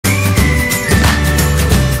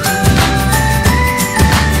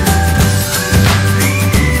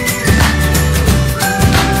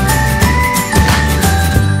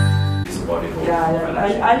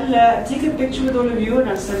take a picture with all of you and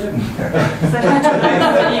I'll send it to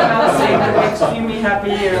an email saying that we're extremely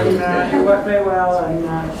happy and you work very well. And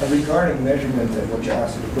regarding measurement, what you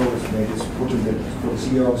asked the progress made is putting the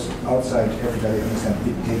CEOs outside everybody understand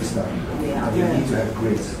it takes time. Yeah. And you need to have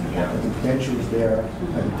grids. Yeah. The potential is there,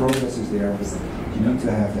 and the progress is there, but you need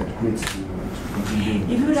to have that grid to continue.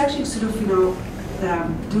 If you would actually sort of,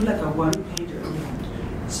 do like a one-pager,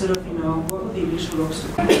 sort of, what were the initial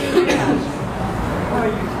obstacles? How are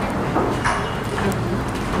you?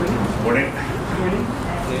 Morning. Morning?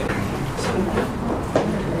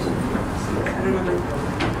 I don't know.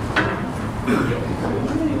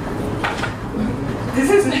 This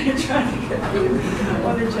is what you're trying to get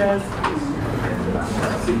on the chairs.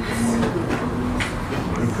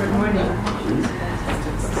 Good morning.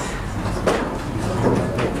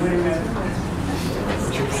 Morning, madam.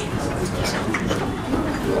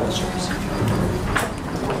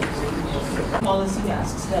 Policy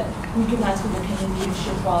asks that we can ask for the Kenyan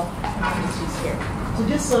leadership while is here. So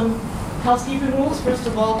just some housekeeping rules. First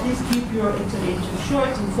of all, please keep your intervention short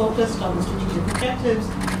and focused on the strategic objectives.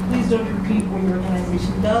 Please don't repeat what your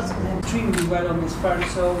organization does. And I'm extremely well on this front,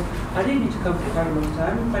 so I didn't need to come for quite a long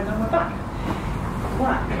time, but now we're back.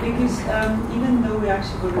 Why? Because even though we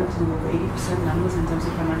actually got into 80% numbers in terms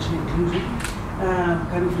of financial inclusion,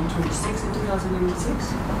 coming from 26 in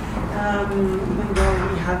 2006, even though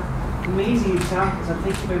we have amazing examples, and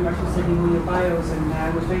thank you very much for sending all your bios, and I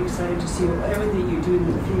was very excited to see everything you're doing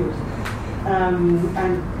in the field.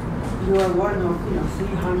 And you are one of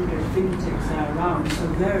 300 fintechs around, so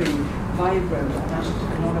very vibrant financial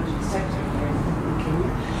technology sector here in Kenya.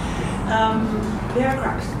 There are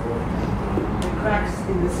cracks. There are cracks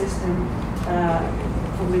in the system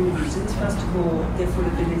for many reasons. First of all, the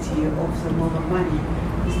affordability of the mobile money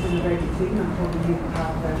is still a very big thing, and probably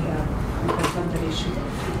have that confront issue.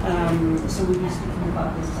 So we'll be speaking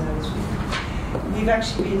about this week. We've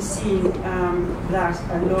actually been seeing that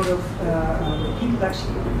a lot of people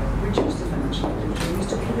actually reduce the financial inclusion. It used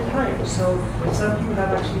to be a bit higher. So some people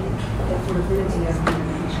have actually affordability as being an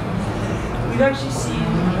issue. We've actually seen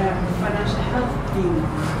financial health being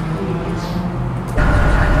really useful.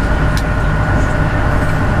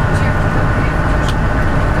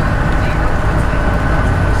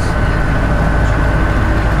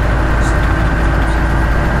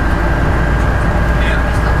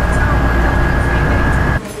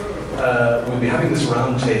 This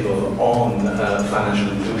roundtable on financial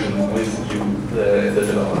inclusion with you, the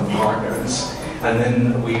development partners, and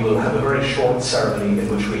then we will have a very short ceremony in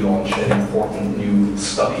which we launch an important new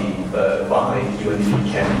study by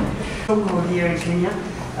UNDP Kenya. Here in Kenya,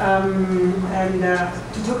 and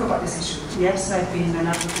to talk about this issue. Yes, I've been an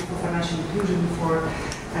advocate for financial inclusion for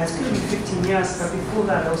it's going to be 15 years, but before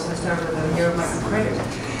that also I started a year of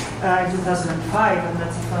microcredit. In 2005, and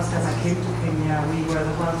that's the first time I came to Kenya. We were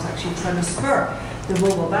the ones actually trying to spur the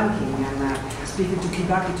mobile banking and speaking to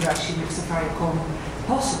Kibaki to actually make Safaricom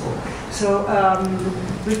possible. So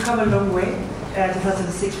we've come a long way.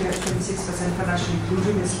 2006 we had 26% financial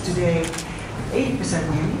inclusion. It's today 80%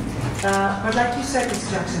 nearly. But like you said,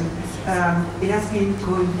 Mr. Jackson, it has been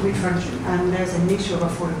going retrenching, and there's an issue of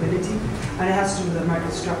affordability, and it has to do with the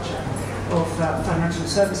market structure of financial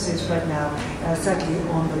services right now, certainly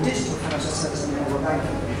on the digital financial services and mobile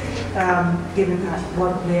banking. Given that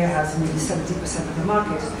one player has maybe 70% of the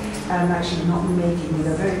market, and actually not making it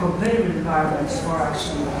a very competitive environment for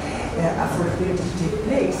actually affordability to take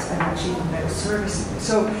place and actually better servicing.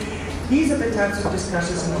 So these are the types of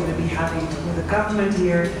discussions we're going to be having with the government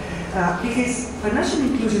here, because financial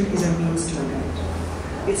inclusion is a means to an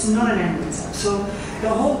end. It's not an end in itself. So the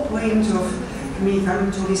whole point of me coming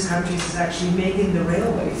to these countries is actually making the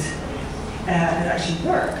railways that actually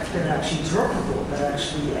work, that are actually droppable, that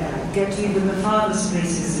actually get to even the farthest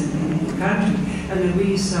places in the country, and then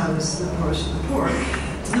really service the poorest of the poor,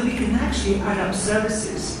 so that we can actually add up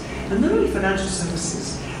services, and not only financial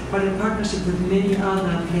services, but in partnership with many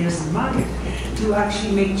other players in the market, to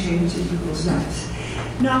actually make change in people's lives.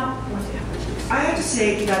 Now, I have to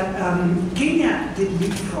say that Kenya did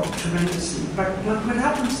leapfrog tremendously, but what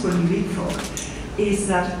happens when you leapfrog is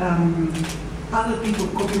that other people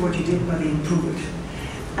copy what you did, but they improve it.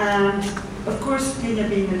 And of course, Kenya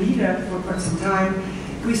being a leader for quite some time,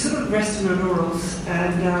 we sort of rest on our laurels,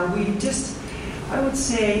 and we just, I would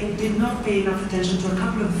say, did not pay enough attention to a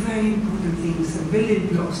couple of very important things, the building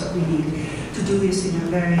blocks that we need to do this in a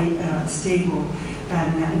very stable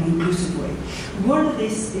and inclusive way. One of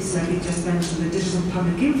these is, like you just mentioned, the digital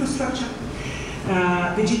public infrastructure.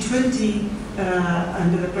 The G20,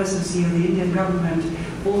 under the presidency of the Indian government,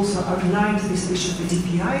 also outlined this issue of the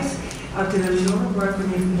DPIs, I've done a lot of work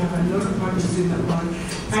on it. We have a lot of partners doing that one.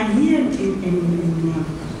 And here in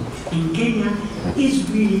Kenya is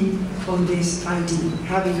really on this ID,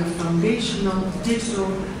 having a foundational, digital,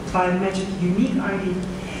 biometric, unique ID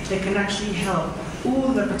that can actually help all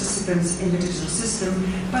the participants in the digital system,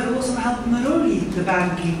 but also help not only the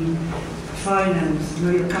banking, finance,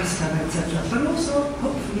 know your customer, etc., but also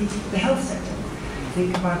hopefully the health sector.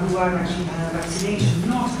 Think about who are actually having vaccination,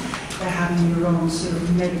 not having your own sort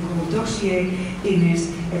of medical dossier in it,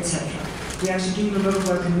 etc. We're actually doing a lot of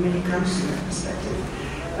work in many countries from that perspective.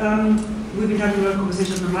 We've been having a lot of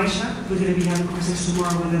conversations on Maisha. We're going to be having conversations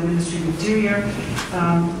tomorrow with the Ministry of Interior.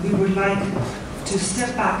 We would like to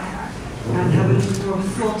step back and have a little more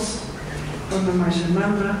thoughts on the Maisha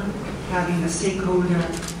number, having a stakeholder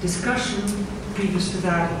discussion. Previous to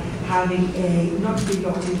that, having not to be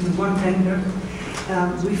locked into one vendor.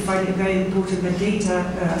 We find it very important that data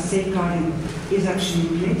safeguarding is actually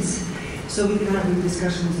in place. So we can have a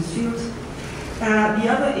discussion in this field. The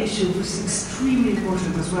other issue, which is extremely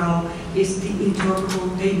important as well, is the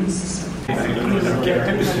interoperable payment system. Big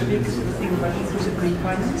thing about inclusive green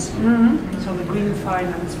finance. So the green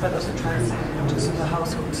finance, but also transport to the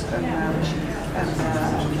households and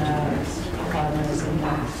partners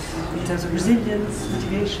in terms of resilience,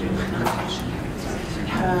 mitigation, adaptation.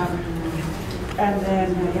 And then,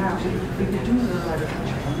 we could do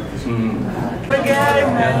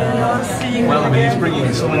well, I mean, he's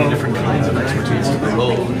bringing so many different kinds of expertise to the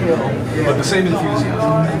role, but the same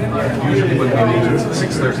enthusiasm. Usually when we meet at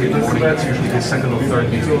 6:30 in the morning, it's usually his second or third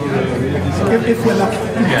meeting. If you're lucky.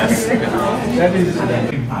 Yes.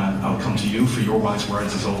 I'll come to you for your wise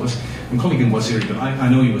words as always. I'm calling him Waziri, but I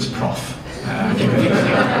know you as Prof.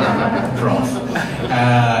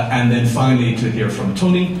 And then finally to hear from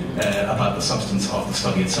Tony about the substance of the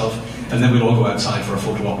study itself, and then we'll all go outside for a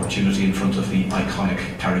photo opportunity in front of the iconic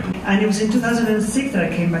Caribou. And it was in 2006 that I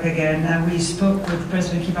came back again, and we spoke with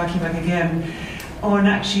President Kibaki back again on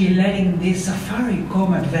actually letting this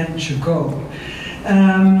Safaricom adventure go.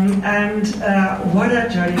 What a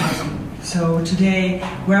journey has been. So today,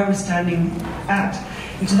 where we're standing at.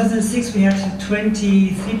 In 2006, we had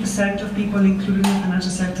 23% of people included in the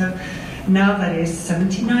financial sector. Now that is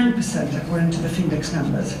 79%, according to the Findex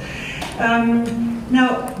numbers.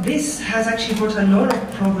 Now, this has actually brought a lot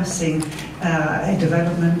of promising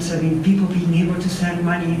developments. I mean, people being able to send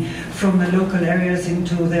money from the local areas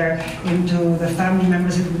into the family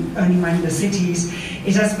members earning money in the cities.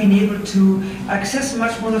 It has been able to access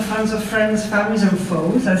much more the funds of friends, families, and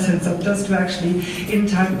foes, as it's up just to actually, in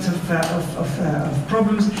times of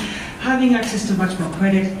problems, having access to much more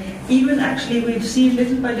credit. Even actually, we've seen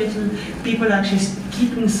little by little people actually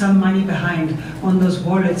keeping some money behind on those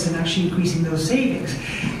wallets and actually increasing those savings.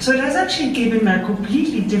 So it has actually given a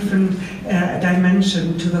completely different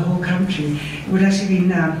dimension to the whole country. It would actually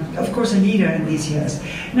been, of course, a leader in these years.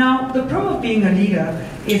 Now, the problem of being a leader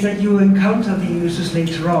is that you encounter the issues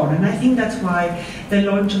later on, and I think that's why the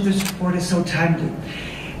launch of this report is so timely.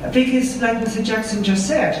 Because, like Mr. Jackson just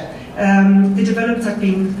said, the developments have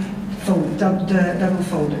been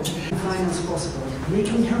double-folded. Finance possible,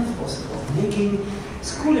 making health possible, making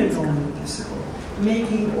school enrollment possible,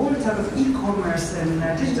 making all type of e-commerce and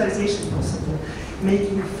digitalization possible,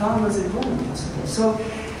 making farmers enrollment possible. So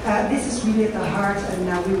this is really at the heart,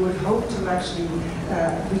 and we would hope to actually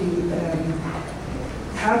really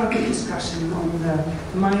have a good discussion on the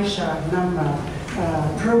Maisha number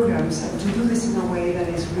programs, and to do this in a way that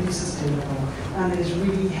is really sustainable and that is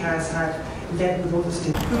really has had led with all the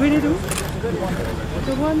states. What will you do?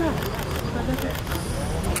 Good one now.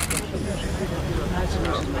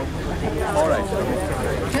 All right.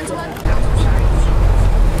 Gentlemen.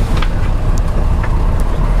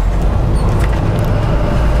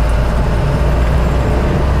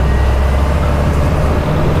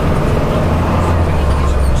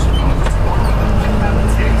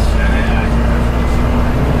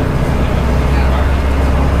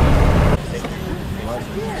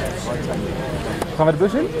 Gaan we de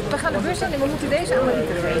bus in? We gaan de bus in en we moeten deze aan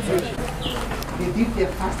Marieke geven. They did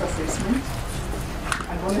their first assessment,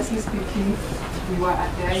 and honestly speaking, we were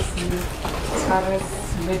at the ICU as far as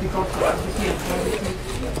medical facility and quality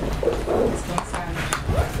is concerned.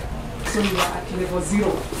 So we were at level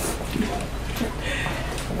 0.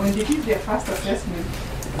 When they did their first assessment,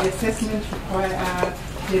 the assessment required,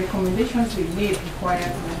 the recommendations we made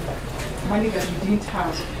required money that we didn't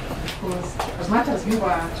have, because as much as we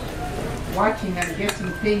were working and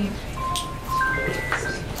getting paid,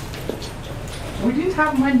 we didn't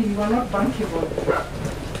have money, we were not bankable.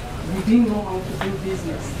 We didn't know how to do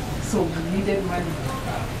business, so we needed money.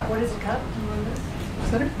 What is the cap?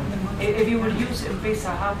 Sorry? If you will use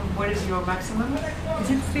M-Pesa, what is your maximum?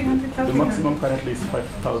 Is it 300,000? The maximum currently is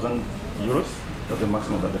 5,000 euros. That's the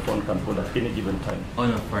maximum that the phone can hold at any given time. Oh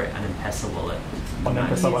no, for an M-Pesa wallet. On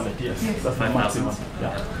M-Pesa wallet, yes. That's the 5,000. maximum.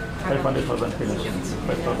 Yeah. 500,000 pesos,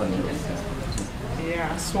 5,000 euros.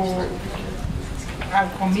 Yeah, so I'll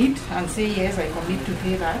commit and say yes, I commit to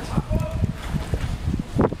pay that.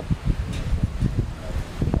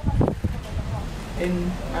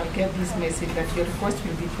 And I'll get this message that your request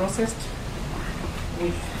will be processed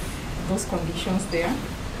with those conditions there.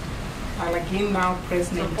 I'll again now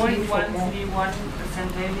press 19 for more.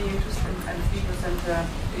 0.131% daily interest and 3%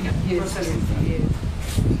 Yes, processing. yes.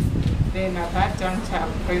 Then at that juncture,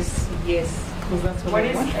 I'll press yes, because that's what What I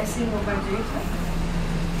is want. SE mobile data?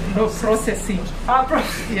 No, processing.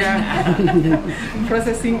 Yeah.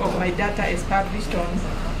 Processing of my data established on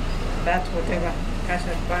that whatever cash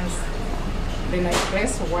advance. Then I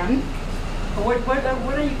press 1.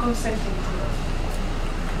 What are you consenting to?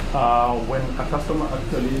 When a customer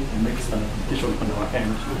actually makes an application on our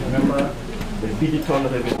end, remember the digital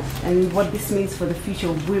revenue. And what this means for the future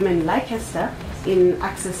of women like Esther in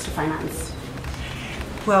access to finance.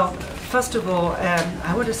 Well, first of all,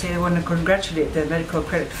 I want to say I want to congratulate the Medical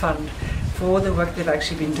Credit Fund for all the work they've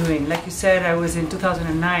actually been doing. Like you said, I was in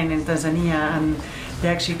 2009 in Tanzania, and they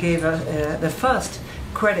actually gave the first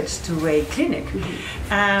credits to a clinic.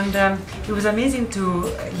 And it was amazing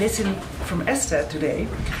to listen from Esther today.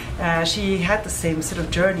 She had the same sort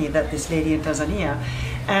of journey that this lady in Tanzania,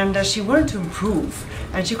 and she wanted to improve,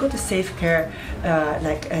 and she got a safe care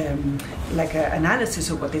analysis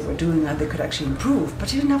of what they were doing, and they could actually improve, but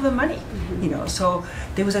she didn't have the money, you know, so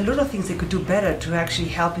there was a lot of things they could do better to actually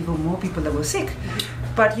help even more people that were sick.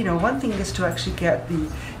 But you know, one thing is to actually get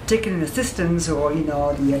the taken assistance or, you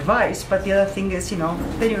know, the advice, but the other thing is, you know,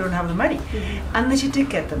 then you don't have the money. And then she did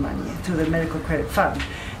get the money through the Medical Credit Fund.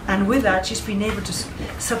 And with that, she's been able to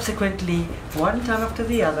subsequently, one time after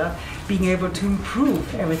the other, being able to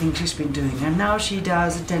improve everything she's been doing. And now she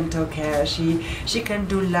does dental care, she can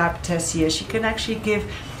do lab tests here, she can actually give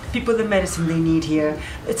people the medicine they need here.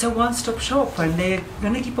 It's a one-stop shop, and they're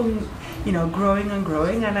going to keep on, you know, growing and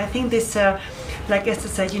growing. And I think this, like Esther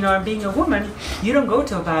said, you know, being a woman, you don't go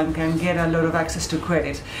to a bank and get a lot of access to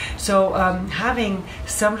credit. So having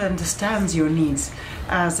someone that understands your needs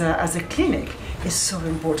as a clinic is so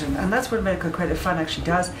important, and that's what Medical Credit Fund actually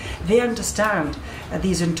does. They understand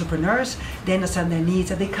these entrepreneurs, they understand their needs,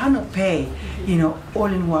 and they cannot pay, you know, all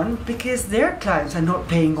in one, because their clients are not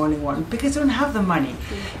paying all in one, because they don't have the money,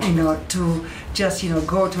 you know, to just, you know,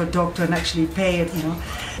 go to a doctor and actually pay it, you know.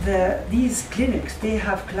 These clinics, they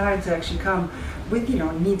have clients that actually come with, you know,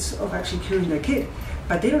 needs of actually curing their kid,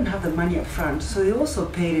 but they don't have the money up front, so they also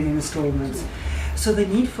pay it in installments. So the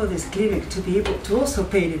need for this clinic to be able to also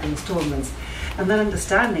pay it in installments, and that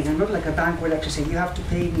understanding, and not like a bank will actually say, you have to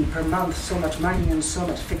pay me per month so much money and so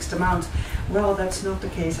much fixed amount. Well, that's not the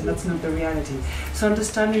case, and that's not the reality. So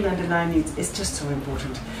understanding the underlying needs is just so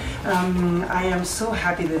important. I am so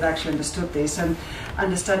happy they've actually understood this, and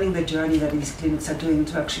understanding the journey that these clinics are doing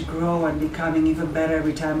to actually grow and becoming even better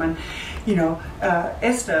every time. And you know,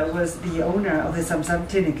 Esther was the owner of the Samsung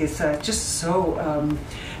clinic, is just so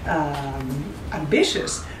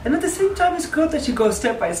ambitious, and at the same time it's good that you go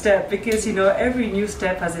step by step, because you know, every new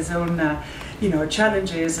step has its own you know,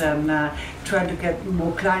 challenges, and trying to get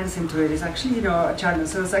more clients into it is actually, you know, a challenge.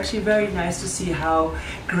 So it's actually very nice to see how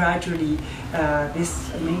gradually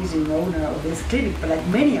this amazing owner of this clinic, but like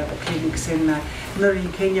many other clinics in not only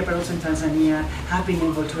in Kenya but also in Tanzania, have been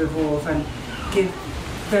able to evolve and give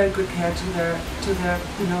very good care to their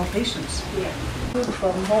you know, patients. Yeah. Food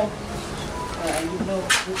from home. You know,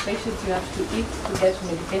 with patients you have to eat to get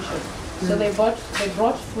medication. So they brought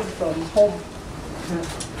food from home.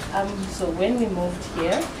 So when we moved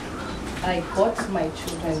here, I got my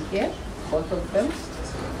children here, both of them.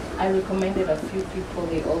 I recommended a few people,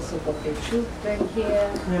 they also got their children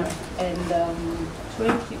here. And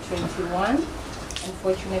 2021,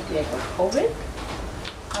 unfortunately I got COVID.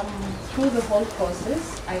 Through the whole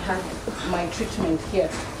process, I had my treatment here.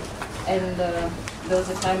 And there was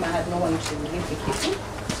a time I had no one to leave the kitchen,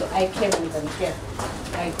 so I came with them here.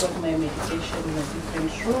 I got my medication in a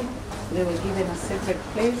different room. They were given a separate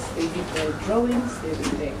place. They did their drawings, they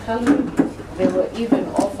did their coloring. They were even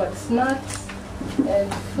offered snacks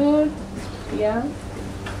and food, yeah.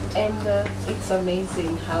 And it's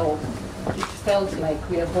amazing how it felt like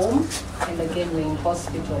we're home, and again we're in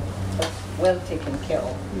hospital, but well taken care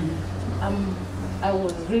of. I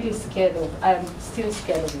was really scared of, I'm still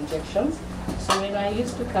scared of injections. So when I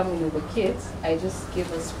used to come in with the kids, I just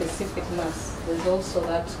give a specific nurse. There's also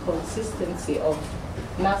that consistency of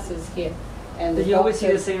nurses here. And you always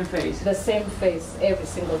see the same face? The same face every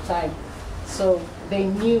single time. So they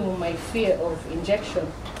knew my fear of injection,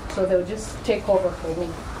 so they would just take over for me.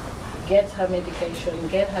 Get her medication,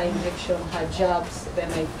 get her injection, her jabs,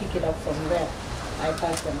 then I pick it up from there. I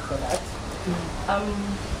thank them for that.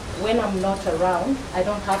 When I'm not around, I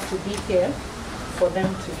don't have to be here for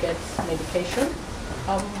them to get medication.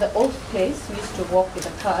 The old place, we used to walk with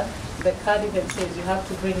a card. The card even says you have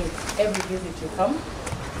to bring it every visit you come.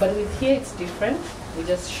 But with here it's different. We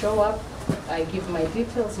just show up, I give my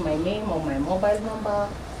details, my name or my mobile number,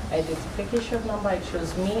 identification number, it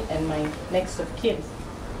shows me and my next of kin.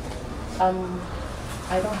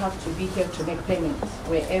 I don't have to be here to make payments.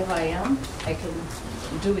 Wherever I am, I can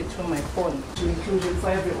do it through my phone. To inclusion for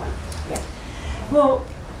everyone. Yeah. Well,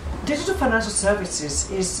 digital financial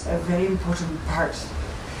services is a very important part.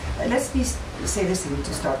 Let's say this thing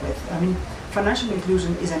to start with. I mean, financial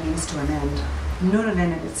inclusion is a means to an end, not an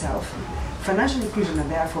end in itself. Financial inclusion,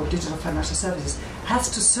 and therefore digital financial services, has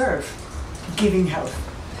to serve giving health.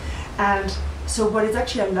 And so what it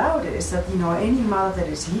actually allowed is that, you know, any mother that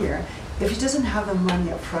is here, if she doesn't have the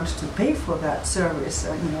money up front to pay for that service,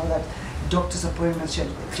 you know, that doctor's appointment she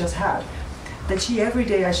just had, that she every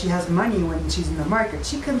day, as she has money when she's in the market,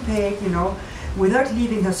 she can pay, you know, without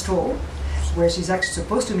leaving her stall, where she's actually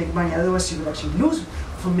supposed to make money, otherwise she would actually lose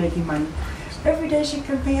from making money. Every day she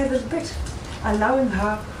can pay a little bit, allowing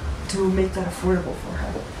her to make that affordable for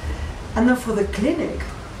her. And then for the clinic,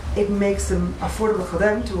 it makes them affordable for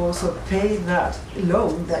them to also pay that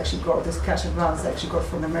loan they actually got, this cash advance they actually got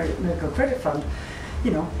from the medical credit fund,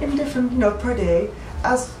 you know, in different, you know, per day,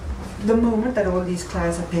 as the moment that all these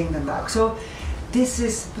clients are paying them back. So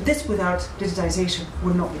this without digitization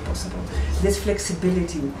would not be possible. This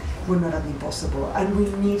flexibility would not have been possible, and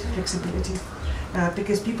we need flexibility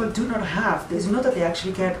because people do not have. It's not that they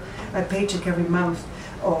actually get a paycheck every month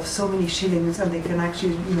of so many shillings and they can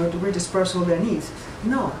actually, you know, redisperse all their needs.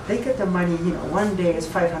 No, they get the money, you know, one day is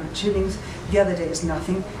 500 shillings, the other day is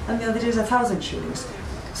nothing, and the other day is 1,000 shillings.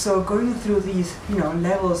 So going through these, you know,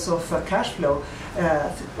 levels of cash flow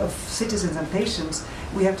of citizens and patients,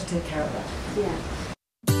 we have to take care of that. Yeah.